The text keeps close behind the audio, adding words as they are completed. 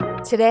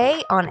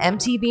Today on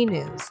MTV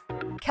News,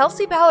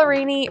 Kelsea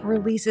Ballerini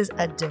releases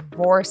a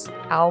divorce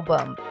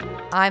album.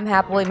 I'm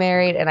happily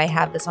married and I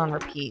have this on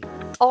repeat.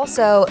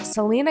 Also,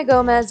 Selena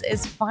Gomez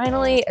is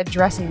finally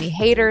addressing the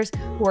haters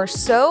who are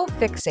so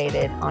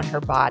fixated on her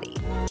body.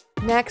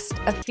 Next,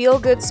 a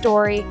feel-good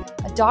story.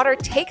 A daughter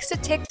takes to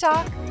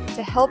TikTok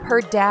to help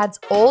her dad's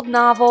old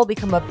novel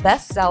become a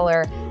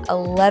bestseller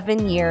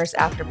 11 years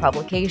after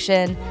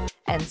publication.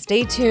 And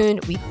stay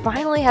tuned, we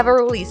finally have a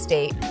release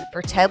date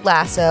for Ted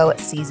Lasso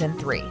Season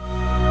 3.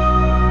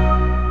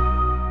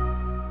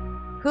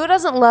 Who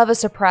doesn't love a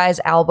surprise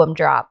album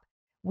drop?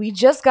 We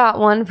just got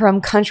one from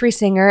country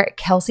singer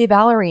Kelsea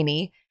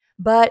Ballerini,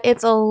 but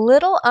it's a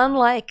little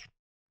unlike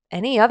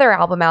any other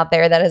album out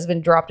there that has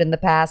been dropped in the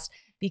past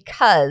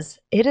because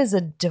it is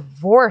a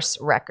divorce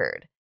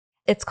record.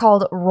 It's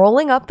called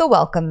Rolling Up the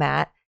Welcome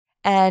Mat,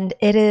 and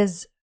it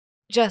is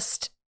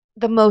just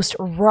the most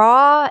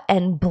raw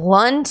and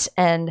blunt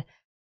and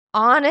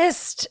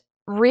honest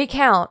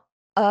recount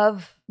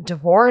of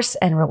divorce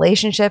and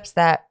relationships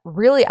that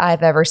really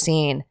I've ever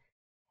seen.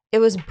 It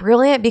was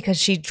brilliant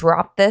because she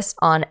dropped this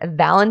on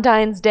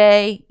Valentine's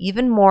Day,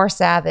 even more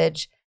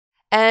savage.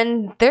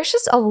 And there's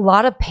just a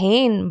lot of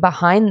pain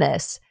behind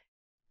this.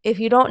 If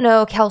you don't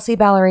know, Kelsea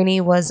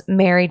Ballerini was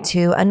married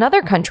to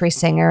another country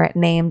singer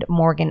named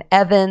Morgan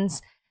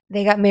Evans.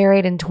 They got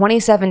married in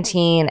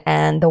 2017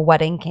 and the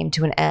wedding came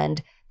to an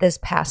end this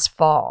past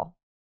fall.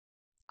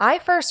 I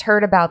first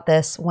heard about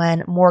this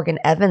when Morgan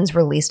Evans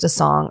released a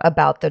song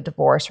about the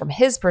divorce from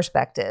his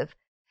perspective.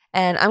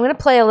 And I'm going to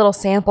play a little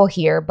sample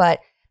here, but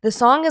the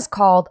song is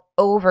called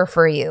Over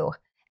For You.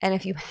 And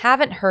if you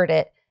haven't heard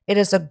it, it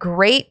is a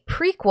great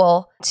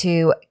prequel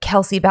to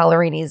Kelsea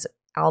Ballerini's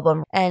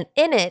album. And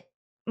in it,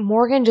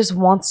 Morgan just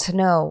wants to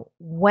know,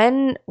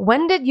 when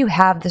did you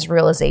have this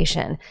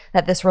realization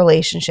that this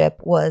relationship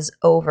was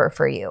over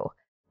for you?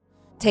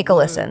 Take a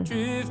listen.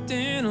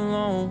 Drifting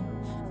along,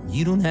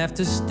 you don't have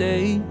to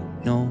stay,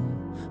 no.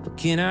 What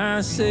can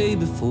I say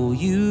before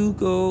you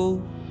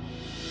go?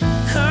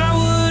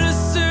 I would have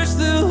searched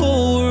the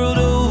whole world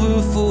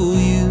over for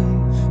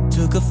you.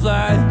 Took a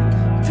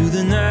flight through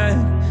the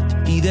night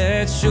to be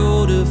that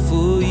shoulder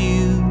for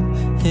you.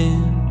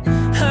 And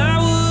I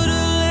would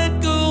have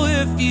let go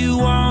if you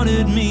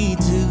wanted me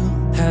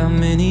to. How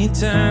many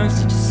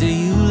times did you say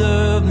you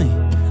loved me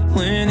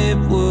when it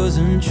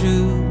wasn't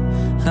true?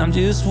 I'm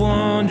just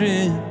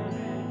wondering,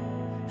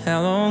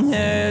 how long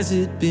has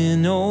it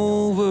been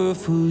over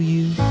for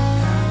you?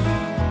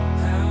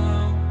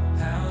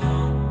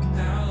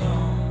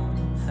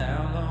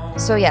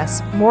 So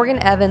yes, Morgan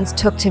Evans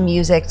took to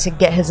music to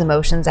get his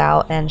emotions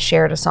out and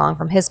shared a song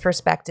from his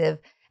perspective.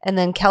 And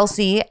then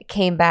Kelsea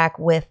came back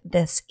with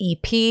this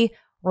EP,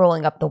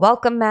 Rolling Up the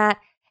Welcome Mat.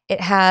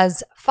 It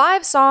has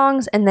 5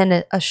 songs and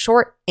then a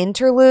short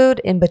interlude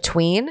in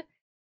between.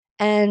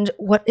 And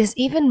what is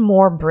even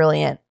more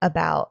brilliant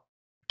about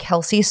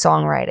Kelsea's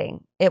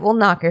songwriting, it will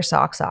knock your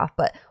socks off.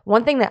 But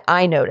one thing that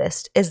I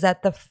noticed is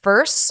that the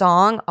first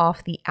song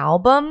off the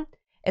album,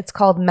 it's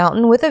called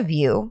Mountain with a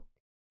View.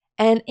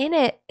 And in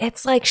it,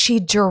 it's like she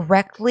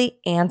directly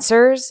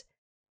answers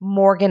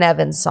Morgan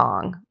Evans'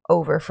 song,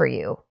 Over For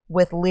You,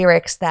 with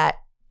lyrics that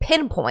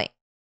pinpoint.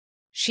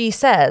 She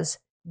says,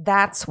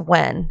 that's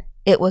when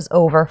it was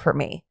over for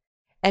me.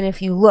 And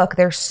if you look,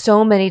 there's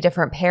so many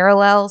different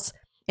parallels.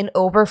 In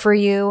Over For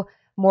You,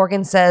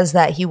 Morgan says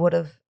that he would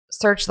have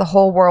searched the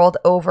whole world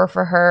over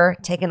for her,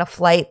 taken a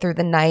flight through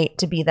the night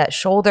to be that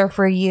shoulder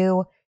for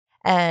you.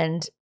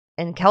 And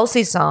in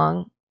Kelsea's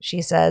song,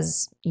 she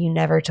says, you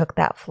never took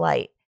that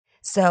flight.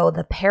 So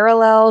the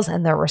parallels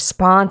and the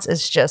response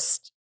is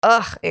just,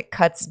 it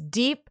cuts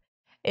deep.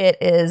 It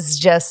is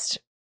just,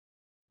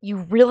 you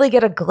really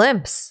get a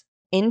glimpse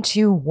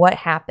into what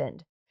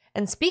happened.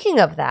 And speaking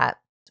of that,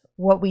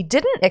 what we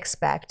didn't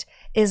expect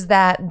is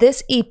that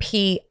this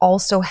EP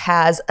also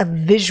has a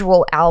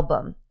visual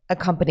album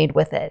accompanied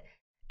with it.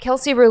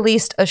 Kelsea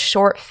released a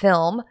short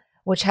film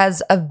which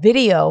has a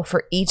video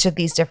for each of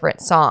these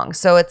different songs.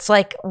 So it's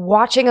like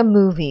watching a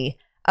movie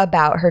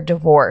about her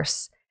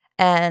divorce.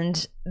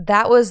 And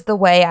that was the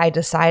way I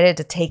decided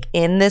to take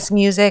in this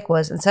music,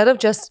 was instead of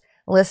just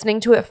listening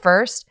to it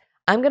first,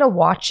 I'm going to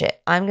watch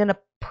it. I'm going to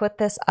put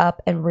this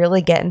up and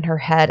really get in her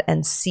head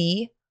and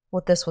see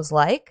what this was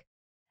like.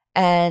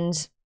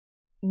 And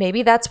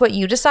maybe that's what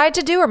you decide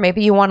to do, or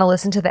maybe you want to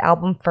listen to the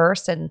album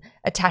first and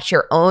attach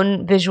your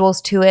own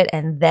visuals to it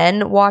and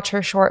then watch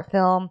her short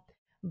film.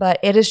 But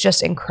it is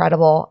just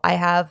incredible. I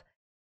have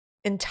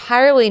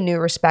entirely new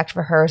respect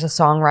for her as a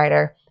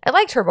songwriter. I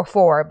liked her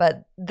before,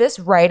 but this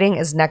writing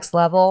is next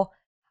level.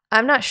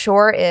 I'm not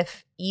sure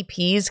if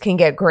EPs can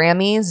get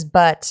Grammys,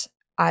 but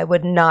I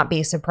would not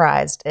be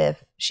surprised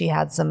if she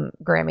had some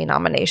Grammy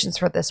nominations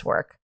for this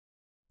work.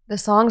 The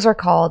songs are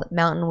called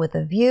Mountain with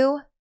a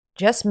View,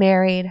 Just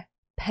Married,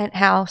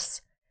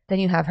 Penthouse, then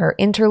you have her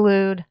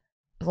interlude,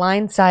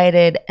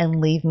 Blindsided,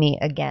 and Leave Me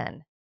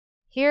Again.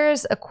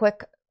 Here's a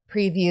quick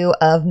preview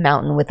of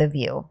Mountain with a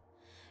View.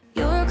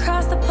 You're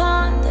across the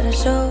pond at a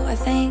show, I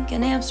think,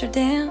 in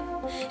Amsterdam.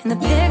 And the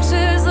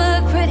pictures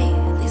look pretty,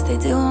 at least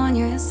least they do on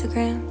your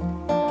Instagram.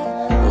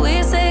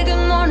 We say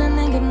good morning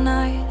and good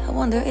night. I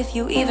wonder if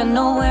you even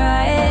know where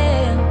I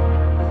am.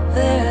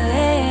 Where I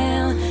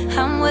am.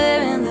 I'm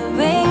wearing the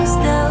ring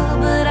still,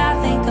 but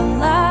I think I'm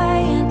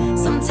lying.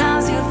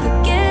 Sometimes you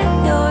forget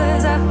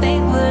yours. I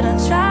think what I'm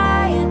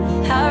trying.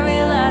 I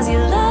realize you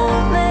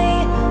love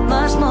me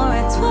much more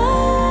at 23.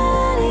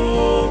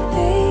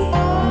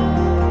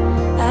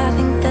 I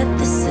think that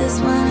this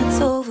is when it's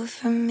over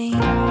for me.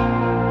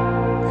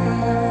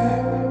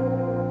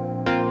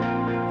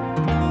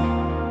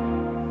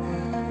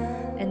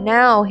 And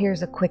now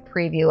here's a quick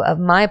preview of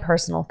my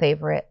personal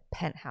favorite,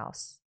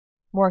 Penthouse.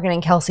 Morgan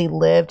and Kelsey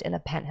lived in a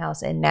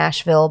penthouse in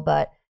Nashville,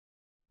 but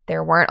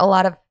there weren't a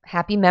lot of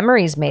happy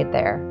memories made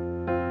there.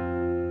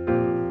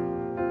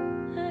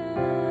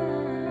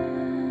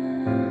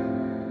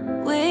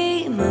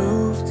 We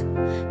moved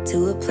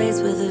to a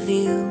place with a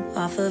view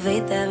off of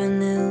 8th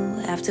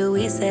Avenue after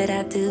we said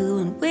I do,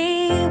 and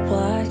we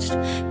watched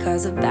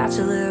cars of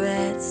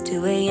bachelorettes,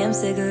 2 a.m.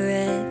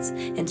 cigarettes,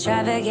 and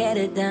traffic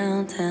headed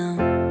downtown.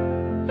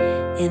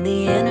 And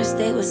the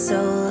interstate was so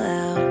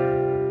loud,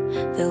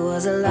 there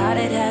was a lot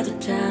it had to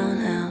drown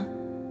out.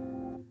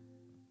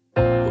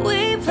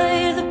 We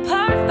played the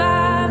part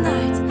 5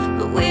 nights,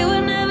 but we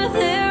were never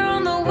there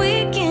on the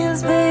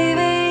weekends,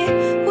 baby.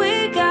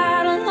 We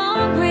got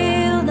along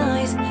real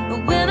nice,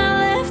 but when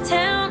I left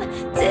town,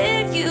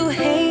 did you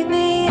hate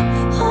me?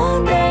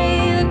 One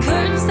day the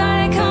curtain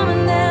started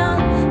coming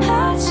down.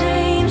 I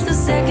changed the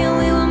second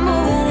we were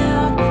moving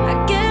out.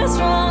 I guess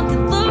wrong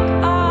can look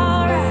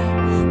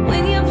alright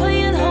when you're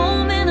playing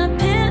home in a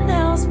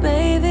penthouse,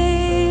 baby.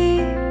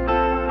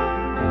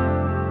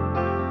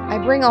 I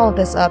bring all of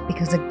this up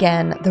because,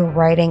 again, the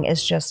writing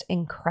is just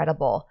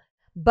incredible.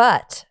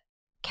 But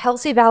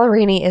Kelsea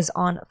Ballerini is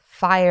on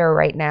fire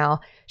right now.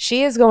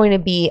 She is going to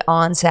be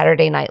on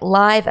Saturday Night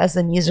Live as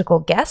the musical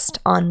guest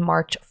on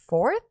March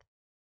 4th.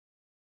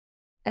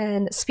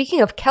 And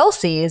speaking of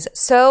Kelseys,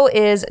 so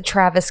is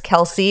Travis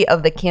Kelce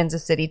of the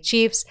Kansas City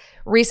Chiefs,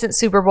 recent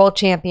Super Bowl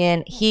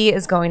champion. He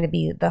is going to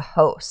be the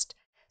host.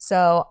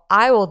 So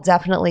I will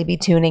definitely be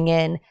tuning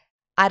in.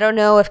 I don't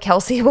know if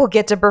Kelsey will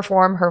get to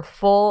perform her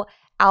full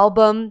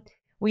album.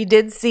 We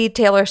did see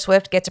Taylor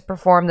Swift get to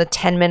perform the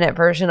 10-minute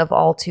version of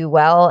All Too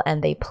Well,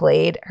 and they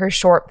played her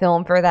short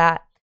film for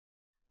that.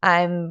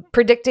 I'm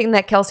predicting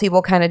that Kelsey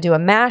will kind of do a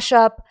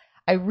mashup.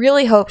 I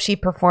really hope she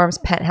performs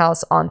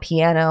Penthouse on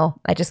piano.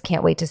 I just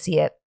can't wait to see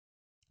it.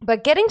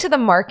 But getting to the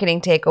marketing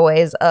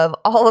takeaways of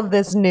all of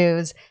this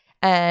news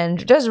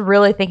and just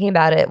really thinking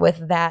about it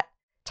with that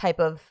type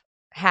of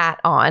hat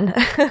on.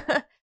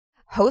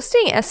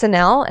 Hosting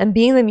SNL and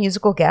being the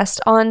musical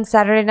guest on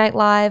Saturday Night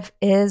Live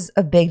is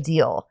a big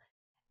deal.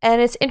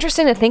 And it's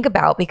interesting to think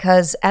about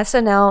because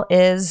SNL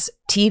is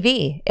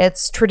TV.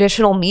 It's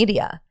traditional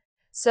media.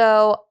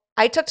 So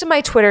I took to my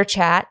Twitter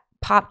chat,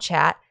 Pop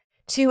Chat,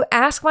 to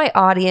ask my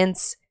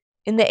audience,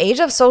 in the age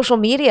of social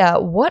media,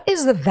 what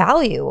is the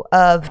value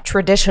of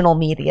traditional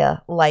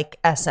media like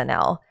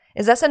SNL?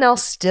 Is SNL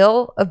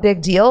still a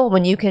big deal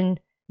when you can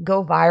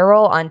go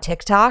viral on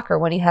TikTok or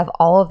when you have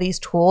all of these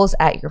tools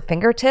at your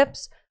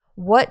fingertips?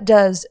 What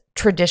does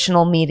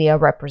traditional media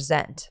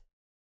represent?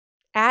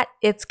 At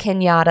It's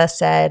Kenyatta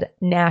said,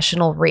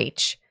 national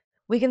reach.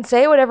 We can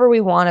say whatever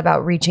we want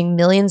about reaching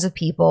millions of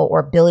people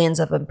or billions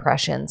of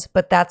impressions,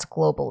 but that's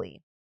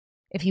globally.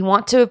 If you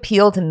want to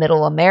appeal to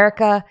middle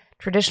America,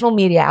 traditional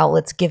media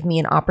outlets give me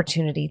an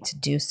opportunity to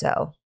do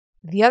so.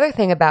 The other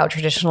thing about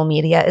traditional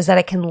media is that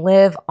it can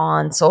live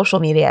on social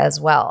media as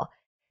well.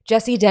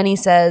 Jesse Denny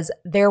says,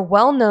 they're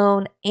well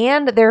known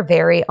and they're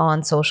very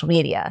on social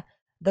media.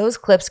 Those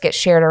clips get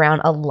shared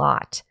around a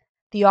lot.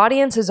 The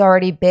audience is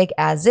already big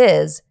as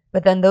is,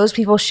 but then those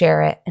people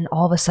share it and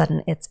all of a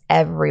sudden it's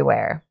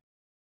everywhere.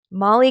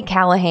 Molly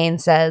Callahan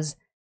says,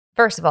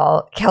 first of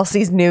all,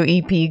 Kelsey's new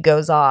EP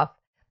goes off,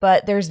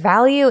 but there's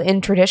value in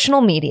traditional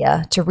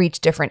media to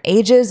reach different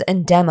ages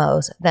and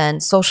demos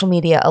than social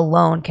media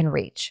alone can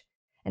reach.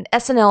 An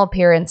SNL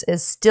appearance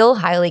is still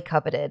highly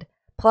coveted.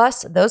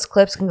 Plus, those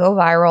clips can go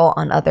viral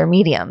on other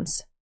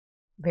mediums.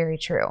 Very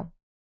true.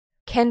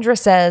 Kendra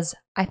says,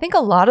 I think a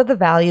lot of the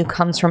value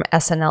comes from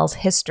SNL's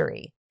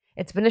history.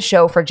 It's been a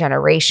show for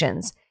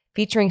generations,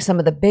 featuring some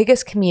of the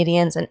biggest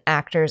comedians and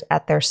actors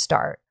at their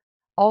start.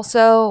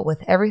 Also,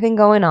 with everything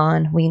going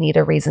on, we need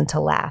a reason to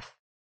laugh.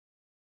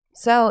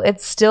 So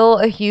it's still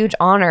a huge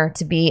honor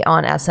to be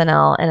on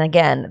SNL. And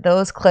again,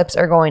 those clips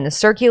are going to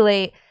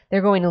circulate.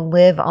 They're going to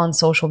live on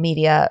social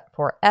media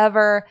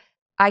forever.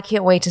 I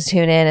can't wait to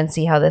tune in and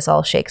see how this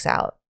all shakes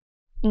out.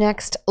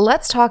 Next,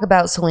 let's talk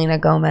about Selena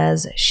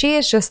Gomez. She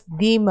is just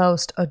the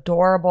most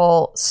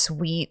adorable,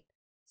 sweet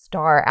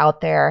star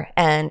out there.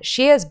 And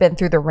she has been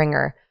through the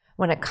ringer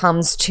when it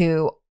comes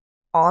to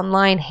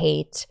online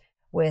hate,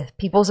 with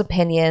people's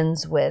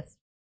opinions, with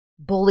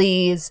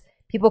bullies,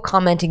 people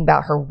commenting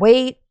about her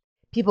weight,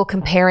 people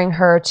comparing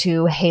her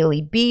to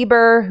Hailey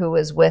Bieber, who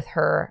is with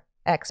her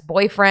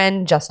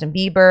ex-boyfriend, Justin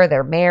Bieber.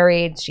 They're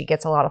married. She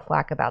gets a lot of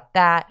flack about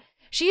that.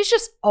 She's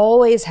just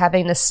always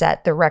having to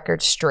set the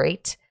record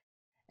straight.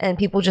 and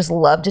people just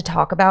love to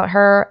talk about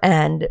her.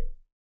 And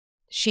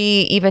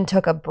she even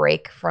took a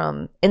break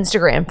from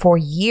Instagram for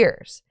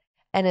years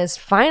and is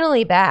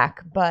finally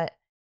back. But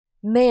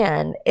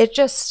man,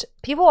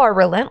 people are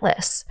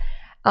relentless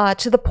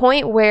to the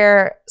point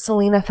where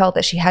Selena felt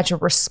that she had to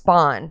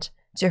respond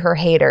to her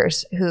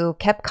haters who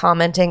kept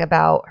commenting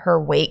about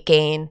her weight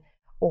gain,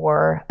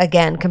 or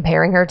again,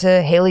 comparing her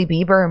to Hailey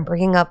Bieber and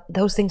bringing up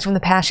those things from the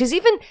past. She's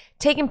even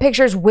taken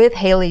pictures with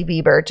Hailey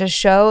Bieber to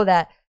show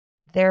that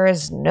there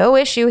is no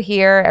issue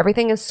here.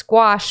 Everything is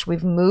squashed.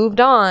 We've moved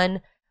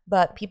on,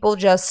 but people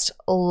just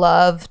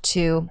love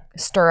to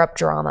stir up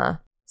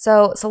drama.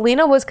 So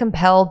Selena was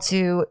compelled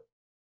to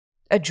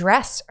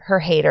address her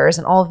haters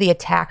and all of the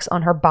attacks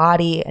on her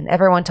body and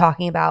everyone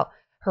talking about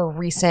her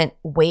recent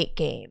weight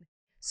gain.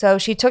 So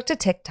she took to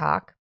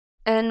TikTok,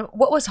 and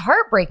what was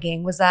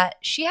heartbreaking was that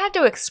she had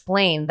to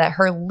explain that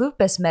her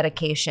lupus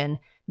medication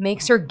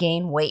makes her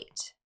gain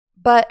weight.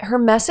 But her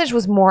message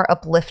was more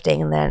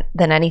uplifting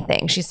than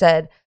anything. She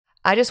said,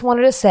 "I just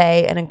wanted to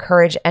say and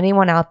encourage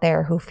anyone out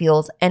there who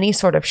feels any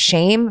sort of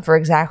shame for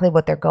exactly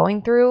what they're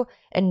going through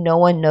and no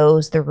one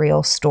knows the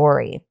real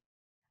story.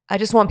 I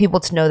just want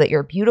people to know that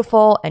you're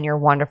beautiful and you're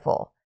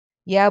wonderful.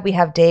 Yeah, we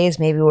have days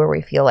maybe where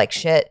we feel like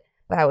shit,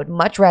 but I would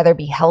much rather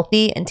be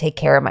healthy and take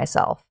care of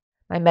myself.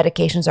 My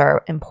medications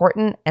are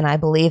important and I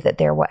believe that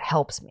they're what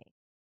helps me."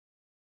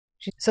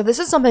 So this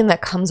is something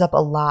that comes up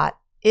a lot.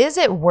 Is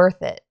it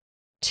worth it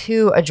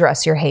to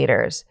address your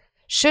haters?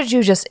 Should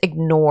you just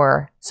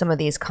ignore some of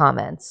these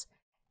comments?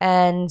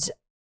 And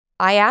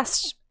I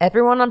asked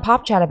everyone on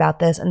Pop Chat about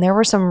this, and there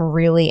were some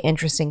really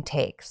interesting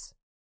takes.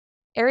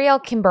 Ariel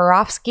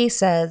Kimberovsky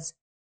says,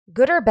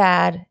 "Good or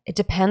bad, it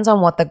depends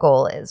on what the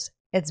goal is.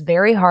 It's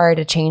very hard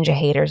to change a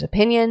hater's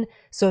opinion,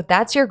 so if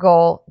that's your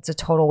goal, it's a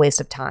total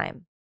waste of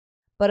time.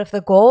 But if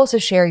the goal is to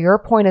share your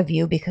point of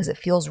view because it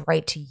feels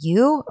right to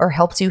you or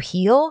helps you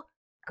heal,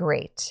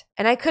 great."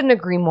 And I couldn't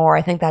agree more.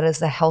 I think that is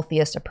the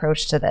healthiest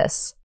approach to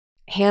this.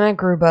 Hannah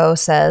Grubo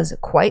says,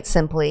 quite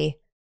simply,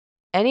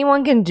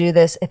 "Anyone can do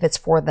this if it's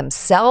for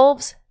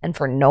themselves and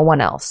for no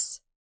one else."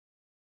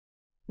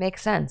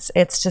 Makes sense.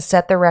 It's to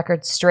set the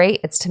record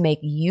straight. It's to make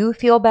you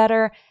feel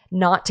better,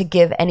 not to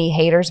give any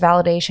haters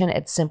validation.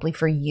 It's simply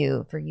for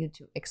you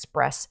to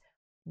express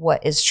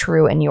what is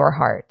true in your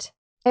heart.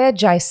 Aya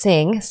Jai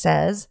Singh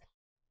says,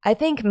 "I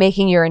think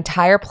making your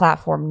entire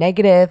platform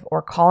negative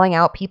or calling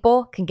out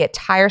people can get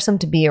tiresome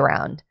to be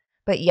around.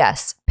 But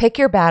yes, pick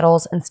your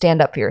battles and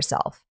stand up for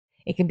yourself.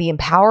 It can be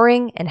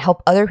empowering and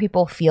help other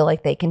people feel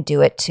like they can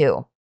do it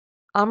too."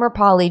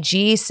 Amrapali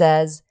G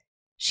says,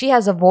 "She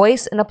has a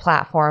voice and a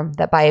platform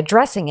that by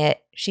addressing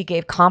it, she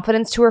gave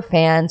confidence to her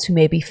fans who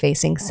may be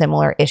facing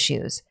similar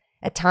issues.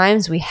 At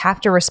times, we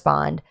have to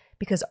respond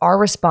because our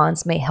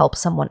response may help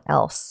someone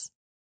else."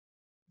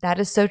 That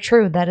is so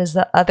true. That is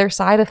the other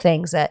side of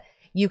things, that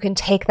you can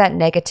take that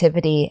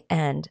negativity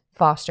and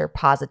foster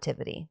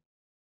positivity.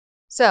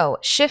 So,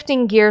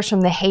 shifting gears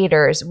from the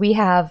haters, we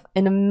have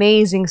an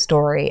amazing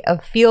story,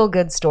 a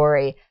feel-good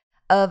story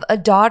of a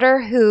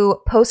daughter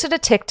who posted a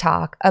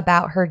TikTok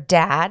about her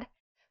dad,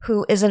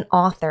 who is an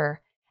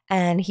author,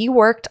 and he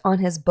worked on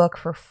his book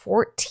for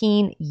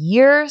 14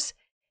 years.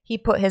 He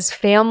put his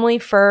family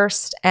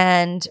first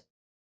and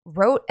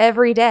wrote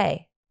every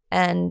day.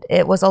 And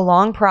it was a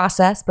long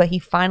process, but he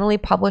finally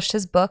published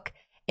his book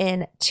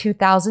in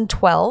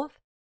 2012.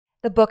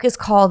 The book is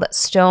called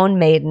Stone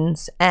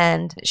Maidens,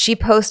 and she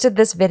posted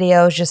this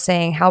video just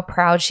saying how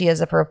proud she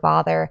is of her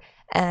father,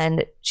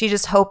 and she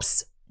just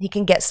hopes he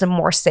can get some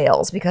more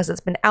sales because it's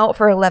been out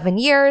for 11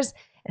 years.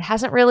 It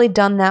hasn't really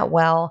done that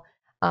well.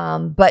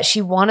 But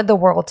she wanted the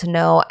world to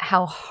know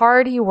how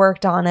hard he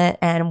worked on it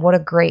and what a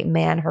great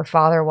man her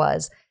father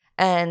was.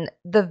 And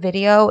the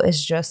video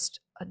is just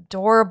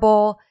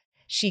adorable.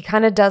 She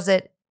kind of does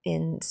it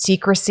in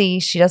secrecy.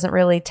 She doesn't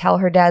really tell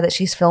her dad that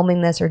she's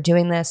filming this or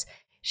doing this.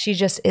 She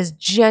just is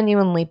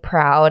genuinely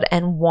proud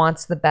and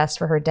wants the best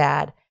for her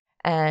dad.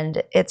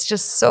 And it's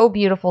just so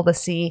beautiful to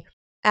see.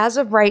 As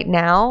of right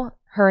now,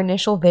 her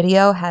initial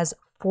video has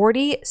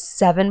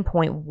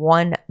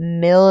 47.1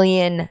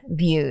 million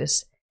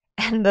views.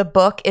 And the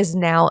book is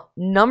now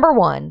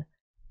 #1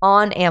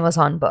 on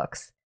Amazon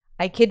Books.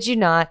 I kid you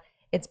not.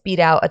 It's beat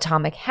out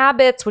Atomic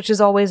Habits, which is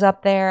always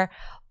up there,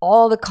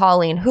 all the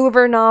Colleen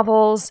Hoover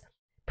novels.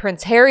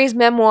 Prince Harry's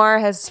memoir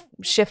has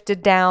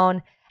shifted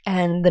down.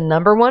 And the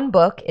 #1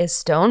 book is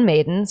Stone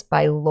Maidens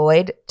by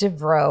Lloyd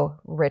Devereaux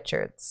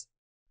Richards.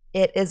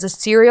 It is a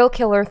serial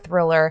killer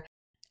thriller.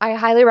 I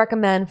highly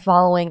recommend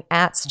following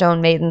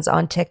 @StoneMaidens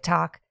on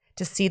TikTok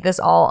to see this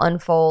all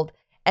unfold.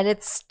 And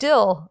it's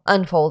still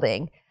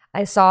unfolding.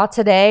 I saw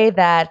today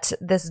that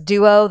this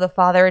duo, the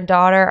father and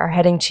daughter, are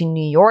heading to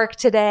New York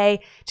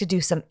today to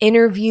do some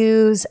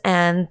interviews.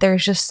 And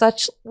there's just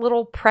such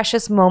little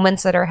precious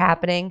moments that are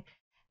happening.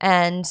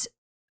 And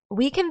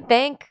we can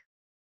thank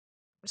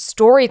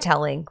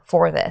storytelling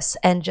for this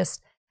and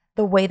just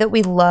the way that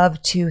we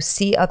love to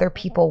see other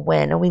people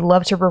win and we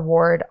love to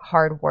reward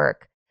hard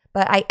work.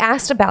 But I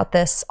asked about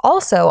this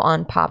also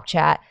on Pop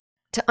Chat.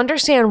 to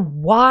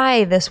understand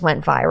why this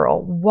went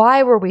viral.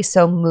 Why were we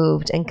so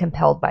moved and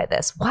compelled by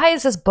this? Why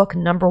is this book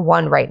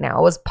 #1 right now?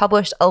 It was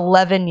published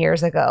 11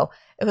 years ago.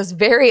 It was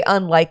very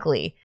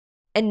unlikely.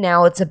 And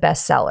now it's a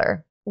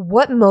bestseller.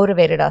 What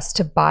motivated us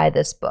to buy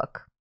this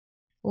book?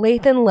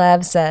 Lathan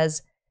Lev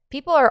says,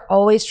 people are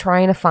always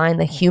trying to find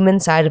the human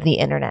side of the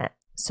internet.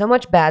 So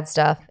much bad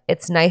stuff.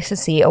 It's nice to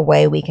see a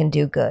way we can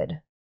do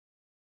good.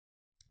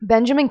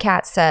 Benjamin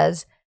Katz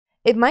says,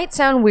 it might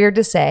sound weird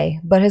to say,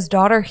 but his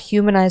daughter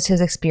humanized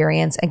his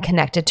experience and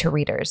connected to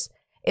readers.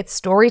 It's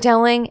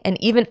storytelling,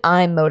 and even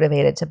I'm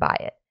motivated to buy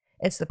it.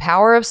 It's the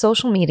power of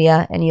social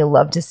media, and you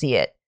love to see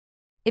it.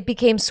 It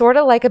became sort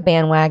of like a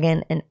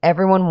bandwagon, and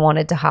everyone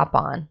wanted to hop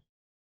on.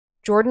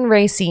 Jordan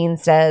Racine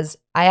says,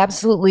 I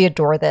absolutely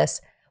adore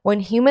this.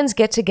 When humans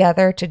get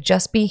together to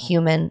just be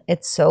human,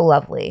 it's so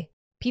lovely.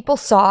 People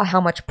saw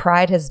how much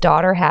pride his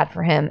daughter had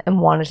for him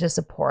and wanted to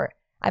support.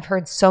 I've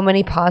heard so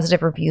many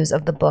positive reviews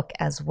of the book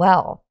as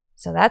well,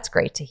 so that's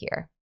great to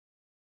hear.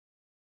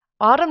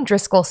 Autumn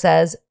Driscoll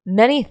says,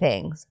 many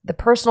things. The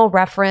personal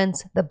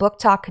reference, the book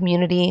talk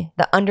community,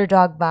 the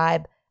underdog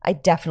vibe. I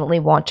definitely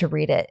want to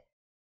read it.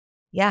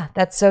 Yeah,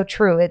 that's so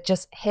true. It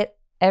just hit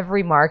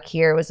every mark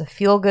here. It was a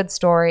feel-good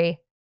story.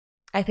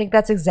 I think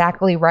that's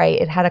exactly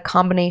right. It had a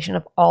combination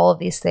of all of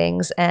these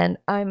things, and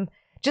I'm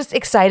just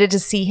excited to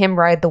see him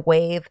ride the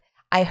wave.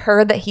 I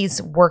heard that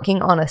he's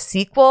working on a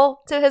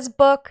sequel to his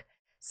book,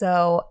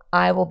 so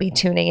I will be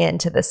tuning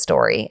into this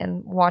story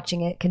and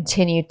watching it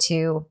continue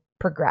to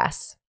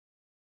progress.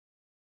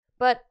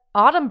 But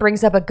Autumn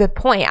brings up a good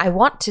point. I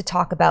want to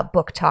talk about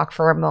book talk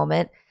for a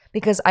moment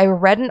because I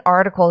read an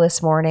article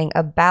this morning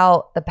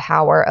about the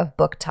power of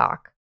book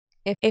talk.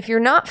 If you're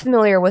not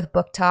familiar with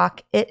book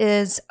talk, it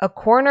is a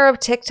corner of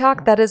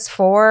TikTok that is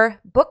for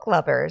book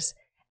lovers.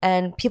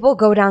 And people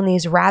go down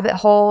these rabbit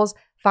holes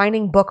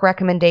finding book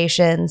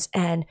recommendations.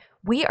 And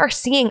we are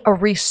seeing a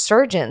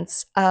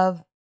resurgence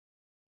of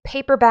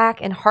paperback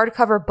and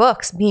hardcover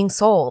books being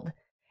sold.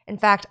 In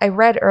fact, I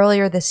read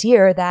earlier this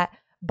year that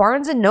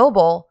Barnes &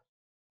 Noble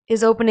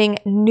is opening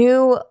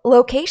new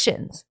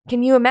locations.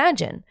 Can you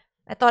imagine?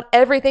 I thought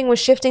everything was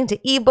shifting to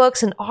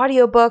ebooks and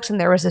audiobooks, and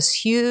there was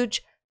this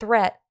huge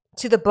threat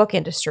to the book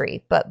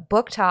industry. But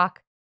Book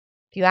Talk,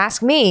 if you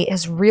ask me,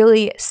 is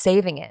really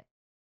saving it.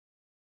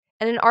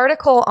 And an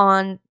article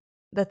on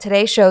the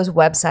Today Show's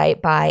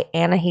website by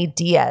Anahi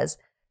Diaz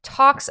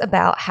talks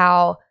about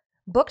how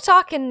Book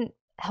Talk can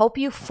help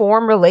you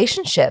form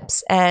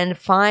relationships and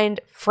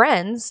find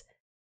friends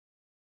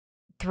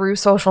through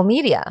social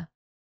media.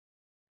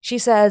 She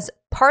says,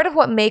 part of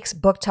what makes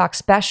Book Talk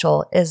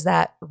special is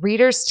that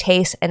readers'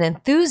 taste and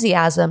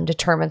enthusiasm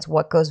determines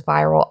what goes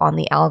viral on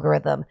the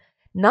algorithm,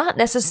 not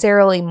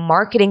necessarily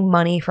marketing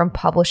money from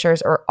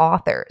publishers or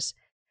authors.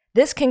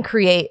 This can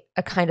create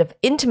a kind of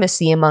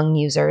intimacy among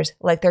users,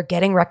 like they're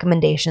getting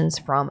recommendations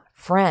from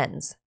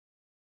friends.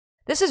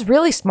 This is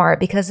really smart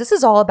because this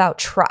is all about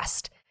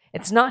trust.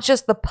 It's not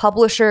just the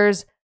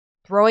publishers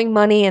throwing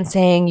money and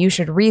saying you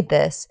should read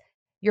this.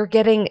 You're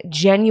getting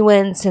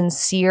genuine,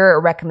 sincere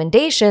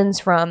recommendations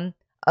from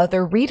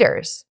other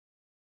readers.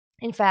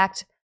 In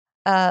fact,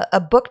 a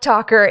book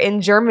talker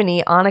in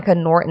Germany, Annika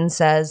Norton,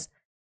 says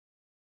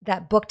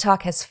that Book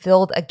Talk has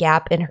filled a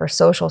gap in her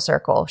social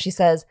circle. She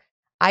says,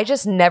 I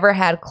just never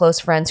had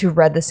close friends who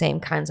read the same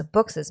kinds of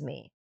books as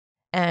me.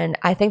 And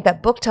I think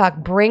that Book Talk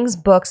brings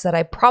books that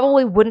I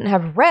probably wouldn't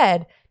have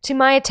read to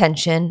my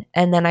attention,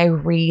 and then I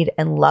read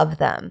and love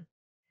them.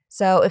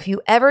 So if you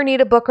ever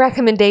need a book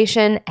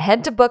recommendation,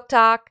 head to Book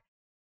Talk,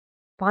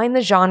 find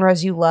the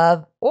genres you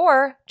love,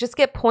 or just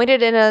get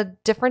pointed in a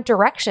different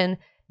direction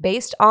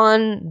based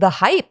on the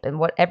hype and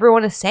what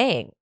everyone is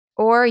saying.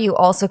 Or you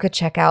also could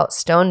check out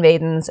Stone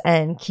Maidens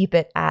and keep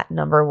it at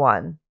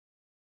 #1.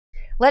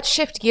 Let's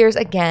shift gears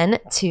again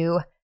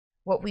to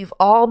what we've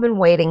all been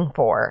waiting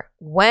for.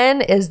 When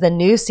is the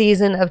new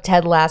season of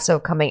Ted Lasso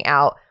coming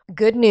out?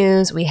 Good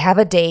news, we have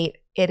a date.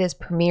 It is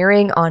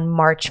premiering on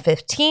March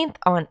 15th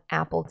on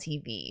Apple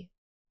TV.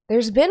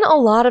 There's been a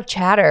lot of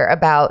chatter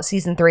about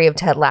season 3 of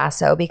Ted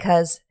Lasso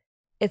because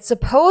it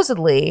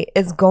supposedly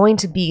is going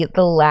to be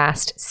the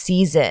last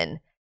season.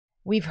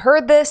 We've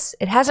heard this.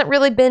 It hasn't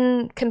really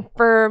been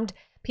confirmed.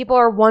 People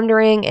are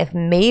wondering if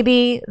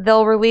maybe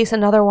they'll release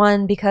another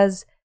one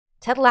because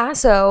Ted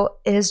Lasso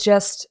is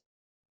just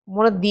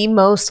one of the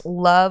most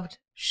loved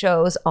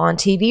shows on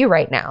TV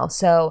right now.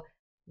 So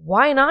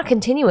why not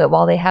continue it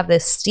while they have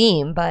this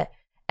steam? But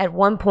at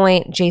one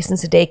point, Jason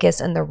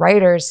Sudeikis and the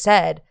writers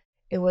said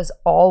it was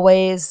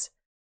always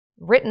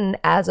written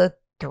as a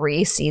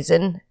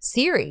 3-season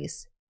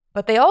series.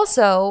 But they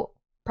also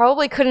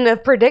probably couldn't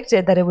have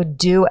predicted that it would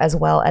do as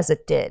well as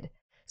it did.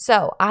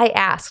 So I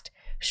asked,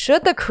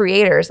 should the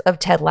creators of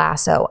Ted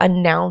Lasso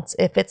announce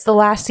if it's the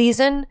last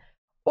season?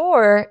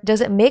 Or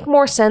does it make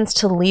more sense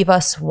to leave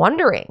us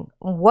wondering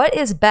what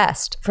is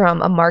best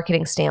from a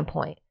marketing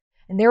standpoint?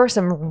 And there were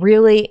some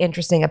really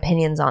interesting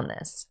opinions on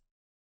this.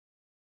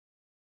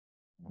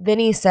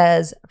 Vinny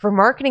says, for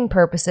marketing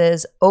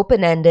purposes,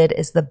 open-ended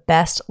is the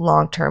best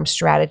long-term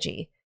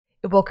strategy.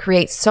 It will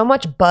create so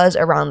much buzz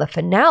around the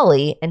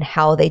finale and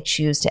how they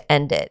choose to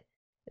end it.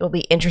 It'll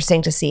be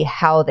interesting to see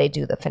how they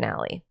do the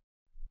finale.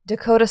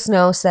 Dakota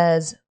Snow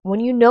says, when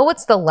you know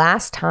it's the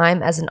last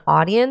time as an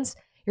audience,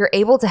 you're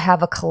able to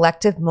have a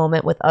collective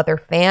moment with other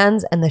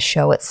fans and the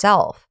show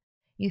itself.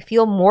 You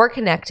feel more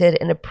connected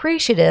and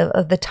appreciative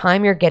of the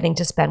time you're getting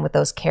to spend with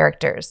those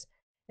characters.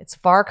 It's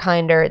far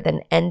kinder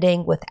than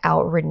ending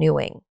without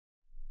renewing.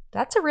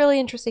 That's a really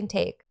interesting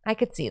take. I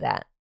could see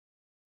that.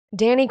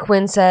 Danny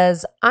Quinn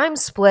says, I'm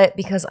split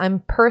because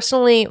I'm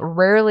personally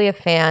rarely a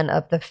fan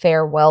of the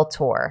farewell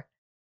tour.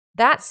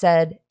 That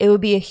said, it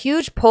would be a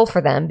huge pull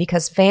for them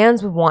because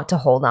fans would want to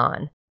hold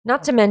on.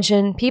 Not to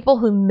mention, people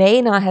who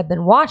may not have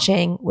been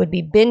watching would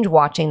be binge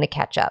watching to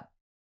catch up.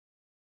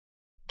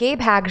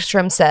 Gabe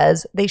Hagstrom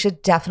says they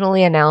should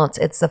definitely announce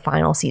it's the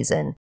final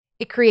season.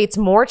 It creates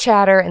more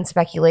chatter and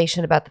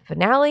speculation about the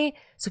finale,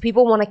 so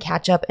people want to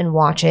catch up and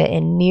watch it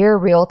in near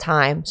real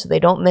time so they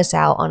don't miss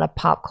out on a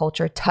pop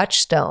culture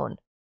touchstone.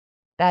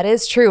 That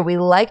is true. We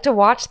like to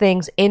watch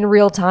things in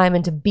real time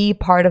and to be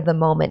part of the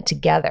moment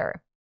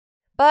together.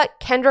 But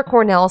Kendra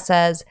Cornell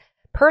says,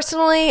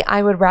 personally,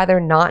 I would rather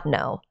not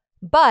know,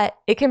 but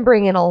it can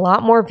bring in a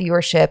lot more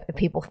viewership if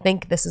people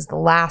think this is the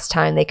last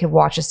time they could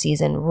watch a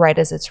season right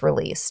as it's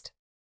released.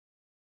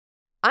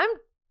 I'm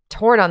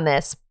torn on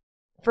this.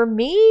 For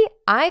me,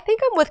 I think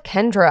I'm with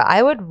Kendra.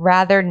 I would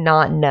rather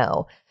not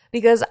know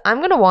because I'm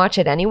going to watch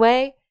it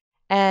anyway.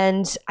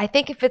 And I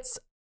think if it's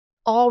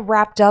all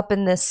wrapped up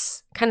in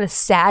this kind of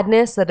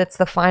sadness that it's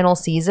the final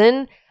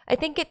season, I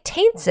think it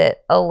taints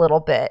it a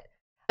little bit.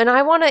 And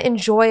I want to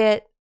enjoy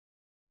it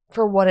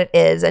for what it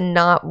is and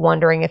not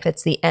wondering if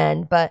it's the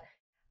end. But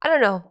I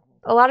don't know.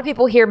 A lot of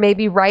people here may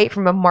be right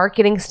from a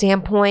marketing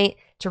standpoint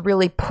to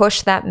really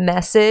push that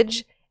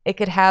message. It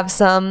could have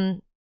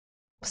some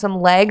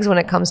legs when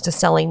it comes to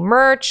selling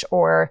merch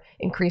or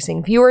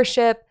increasing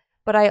viewership,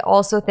 but I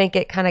also think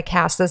it kind of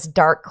casts this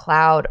dark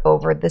cloud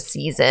over the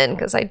season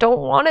because I don't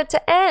want it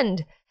to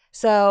end.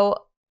 So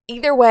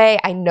either way,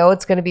 I know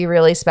it's going to be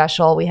really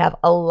special. We have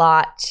a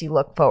lot to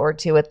look forward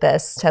to with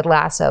this. Ted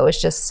Lasso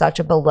is just such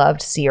a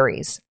beloved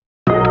series.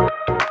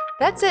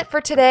 That's it for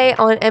today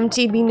on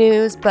MTB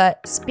News,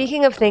 but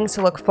speaking of things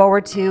to look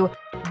forward to,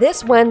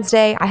 this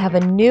Wednesday, I have a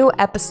new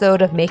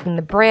episode of Making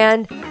the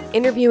Brand,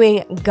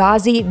 interviewing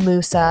Ghazi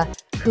Musa,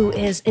 who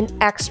is an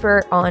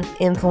expert on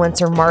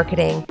influencer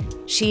marketing.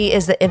 She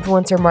is the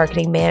influencer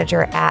marketing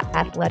manager at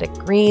Athletic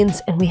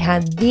Greens, and we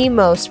had the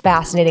most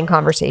fascinating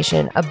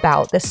conversation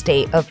about the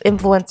state of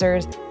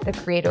influencers, the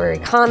creator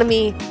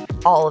economy,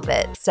 all of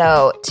it.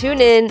 So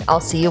tune in. I'll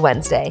see you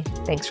Wednesday.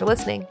 Thanks for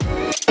listening.